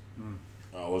 You know.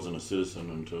 I wasn't a citizen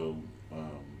until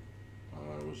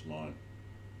I was 9.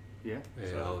 yeah. Yeah,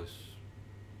 So- I was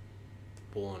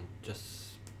born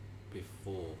just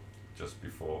before, Just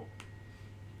before.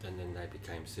 and then they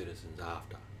became citizens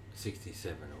after.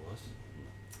 67 it was.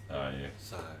 Yeah.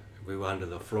 So we were under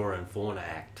the Flora and Fauna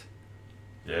Act.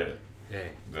 Yeah. Yeah.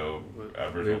 The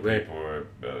Aboriginal we- people were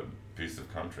a piece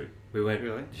of country. We went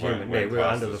Really? human. Went Yeah, we were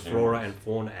past under the as Flora humans. and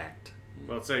Fauna Act,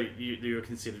 Well, so you were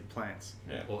considered plants.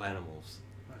 Yeah. or animals.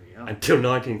 Oh, yeah. Until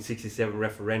 1967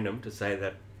 referendum to say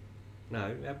that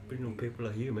no, Aboriginal people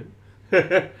are human. And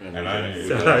And it only- was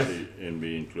So- actually and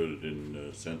be included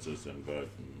in census and vote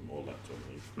and all that sort of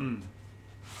thing. Mm.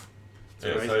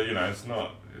 Yeah, crazy. so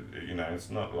it's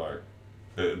not like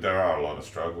there are a lot of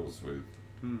struggles with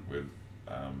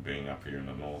being up here in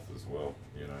the north as well.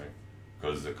 You know,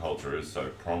 because the culture is so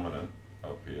prominent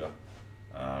up here.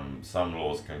 Some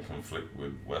laws can conflict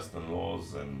with Western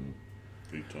laws, and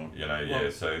Big time. Well-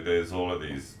 so there's all of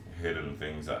these hidden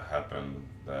things that happen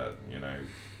that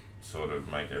sort of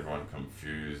make everyone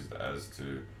confused as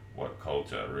to what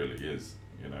culture really is.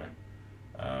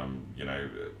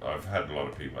 I've had a lot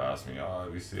of people ask me,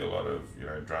 we see a lot of,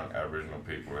 drunk Aboriginal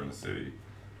people in the city.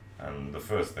 And the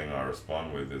first thing I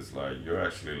respond with is like, you're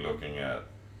actually looking at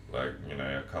like,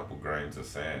 a couple grains of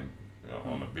sand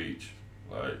on the beach.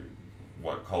 Like,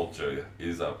 what culture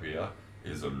is up here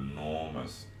is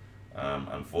enormous.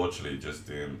 Unfortunately, just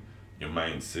in your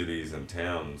main cities and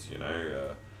towns,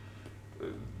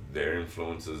 their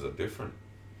influences are different.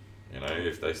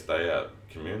 If they stay out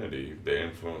community, their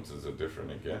influences are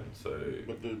different again. So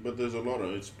But there's a lot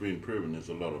of, it's been proven, there's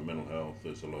a lot of mental health,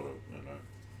 there's a lot of,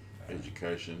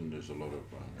 education, there's a lot of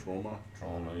trauma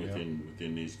trauma, yeah.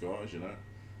 within these guys,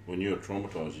 When you're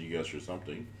traumatized, you go through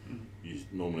something, you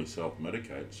normally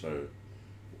self-medicate. So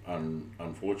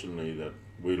unfortunately that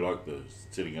we like the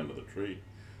sitting under the tree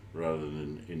rather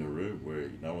than in a room where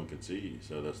no one can see you.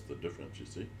 So that's the difference, you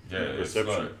see. Yeah,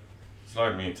 it's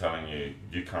like me telling you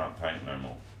you can't paint no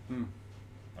more.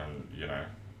 And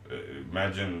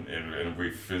imagine if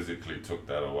we physically took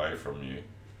that away from you,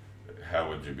 how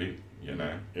would you be?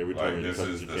 Every time you this touch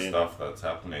is the the can. stuff that's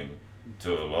happening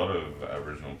to a lot of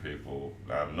Aboriginal people,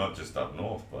 not just up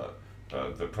north, but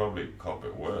they probably cop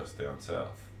it worse down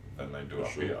south than they do For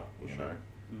up sure, here. for sure.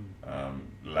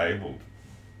 Labelled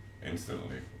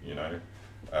instantly.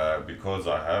 Because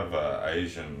I have a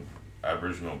Asian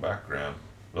Aboriginal background,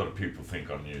 a lot of people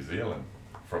think I'm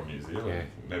from New Zealand. Yeah.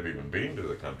 Never even been to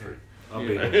the country. I've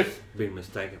been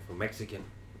mistaken for Mexican.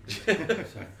 So,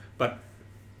 but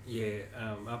yeah,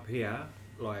 up here,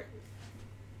 like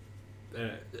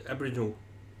Aboriginal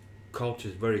culture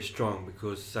is very strong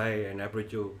because, say,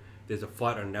 there's a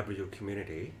fight in an Aboriginal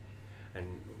community, and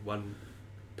one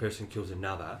person kills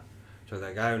another, so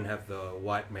they go and have the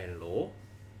white man law.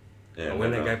 Yeah, But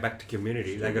when they never- go back to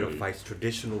community, they got to face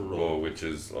traditional law, law, which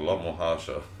is a lot more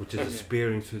harsher. which is a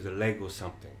spearing through the leg or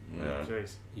something. Yeah.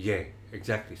 Jeez. Yeah,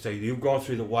 exactly. So you've gone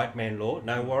through the white man law,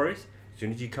 no worries. As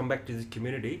soon as you come back to this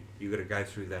community, you got to go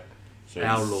through that So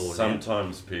our law. now.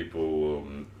 Sometimes people will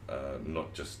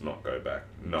not go back,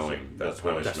 knowing that that's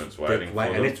why- punishment's That's waiting the for way-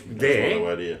 them. and it's That's there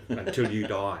my idea. until you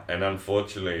die. And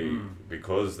unfortunately,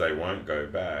 because they won't go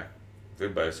back, they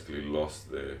basically lost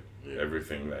Yeah.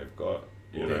 everything they've got.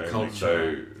 You Their know, culture.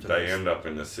 so So they it's- end up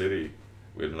in the city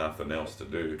with nothing else to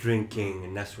do. Drinking,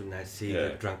 and that's when they see Yeah.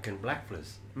 the drunken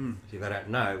blackfellas. So if they don't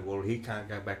know, well, he can't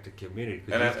go back to community And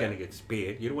because he's going to get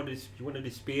speared. You want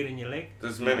to spear in your leg?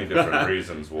 There's many different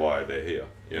reasons why they're here.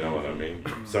 You know what I mean?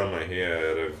 Some are here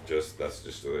out of that's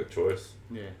just their choice.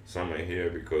 Yeah. Some are here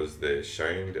because they're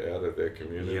shamed out of their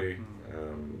community.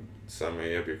 Some are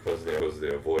here because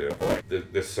they're avoided.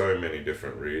 There's so many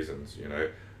different reasons, you know.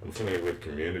 I'm familiar with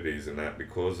communities and that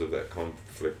because of that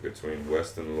conflict between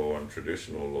Western law and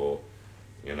traditional law.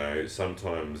 You know,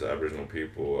 sometimes Aboriginal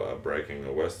people are breaking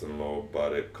the Western law,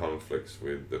 but it conflicts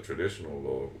with the traditional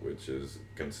law, which is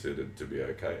considered to be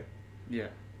okay. Yeah.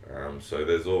 So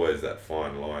there's always that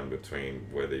fine line between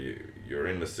whether you're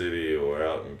in the city or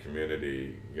out in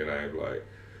community, you know, like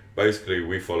basically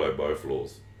we follow both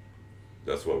laws.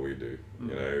 That's what we do.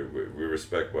 You know, we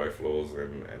respect both laws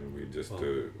and we just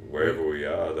do, wherever we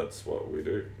are, that's what we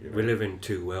do. You know? We live in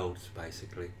two worlds,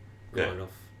 basically. Yeah. Kind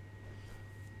of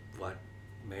white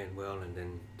man world and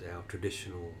then our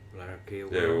traditional Larrakia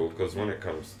world. Yeah, well, because when it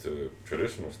comes to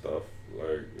traditional stuff,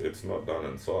 like, it's not done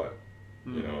in sight.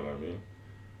 You know what I mean?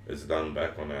 It's done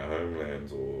back on our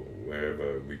homelands or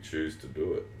wherever we choose to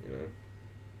do it, you know?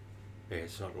 Yeah,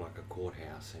 it's not like a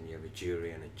courthouse and you have a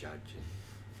jury and a judge.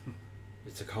 And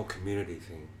it's a whole community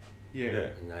thing. Yeah.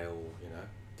 And they all, you know,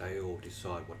 they all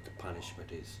decide what the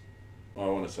punishment is. I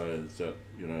want to say is that,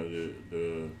 you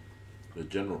know, the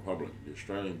general public, the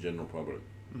Australian general public,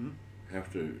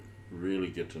 have to really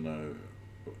get to know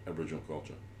Aboriginal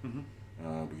culture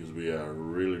because we are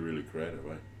really, really creative,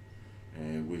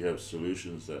 and we have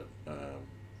solutions that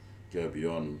go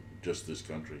beyond just this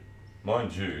country.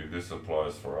 Mind you, this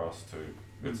applies for us too.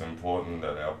 It's important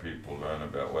that our people learn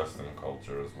about Western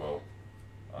culture as well,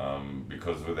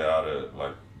 because without it,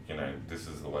 like, you know, this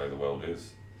is the way the world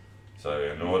is. So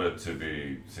in order to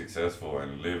be successful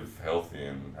and live healthy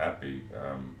and happy,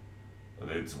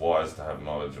 it's wise to have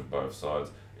knowledge of both sides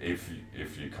if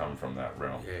you come from that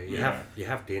realm. Yeah, you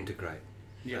have to integrate.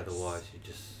 Yes. Otherwise, you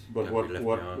just. But be what left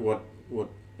what behind. what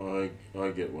I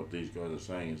get what these guys are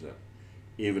saying is that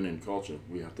even in culture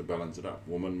we have to balance it up.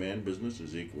 Woman man business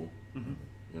is equal.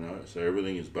 You know, so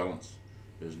everything is balanced.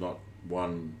 There's not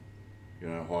one, you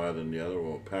know, higher than the other,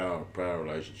 or power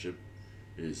relationship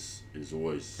is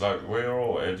always Like, we're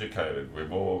all educated,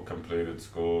 we've all completed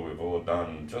school, we've all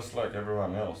done just like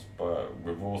everyone else, but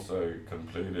we've also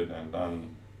completed and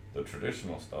done the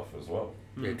traditional stuff as well.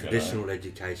 Yeah, traditional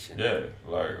education. Yeah,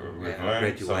 like we've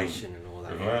learned graduation and all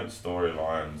that. We've learned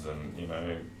storylines and, you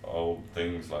know, old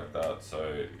things like that.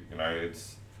 So, you know,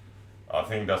 I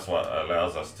think that's what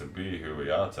allows us to be who we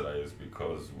are today, is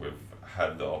because we've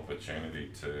had the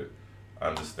opportunity to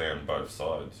understand both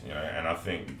sides, you know. And I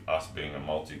think us being a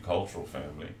multicultural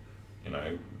family, you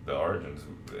know, the origins,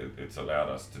 it's allowed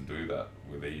us to do that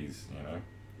with ease, you know.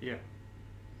 Yeah.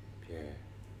 Yeah.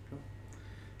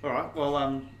 All right. Well,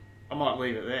 I might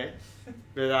leave it there,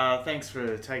 but thanks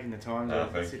for taking the time to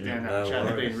Thank sit you. down and have a No chat.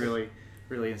 It's worries. been really,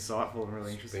 really insightful and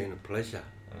really It's interesting. been a pleasure.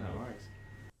 No worries.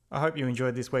 I hope you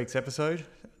enjoyed this week's episode.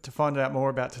 To find out more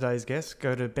about today's guest,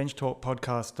 go to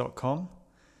benchtalkpodcast.com.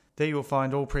 There you'll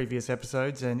find all previous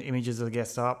episodes and images of the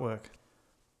guest's artwork.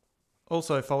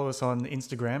 Also follow us on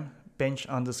Instagram,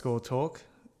 bench_talk.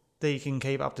 There you can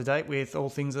keep up to date with all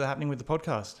things that are happening with the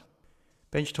podcast.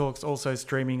 Bench Talk's also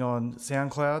streaming on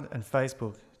SoundCloud and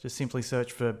Facebook. Just simply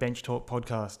search for Bench Talk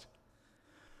Podcast.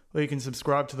 Or you can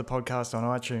subscribe to the podcast on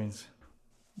iTunes.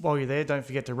 While you're there, don't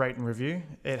forget to rate and review.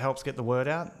 It helps get the word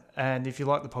out. And if you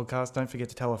like the podcast, don't forget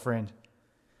to tell a friend.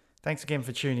 Thanks again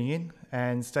for tuning in,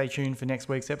 and stay tuned for next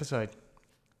week's episode.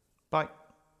 Bye.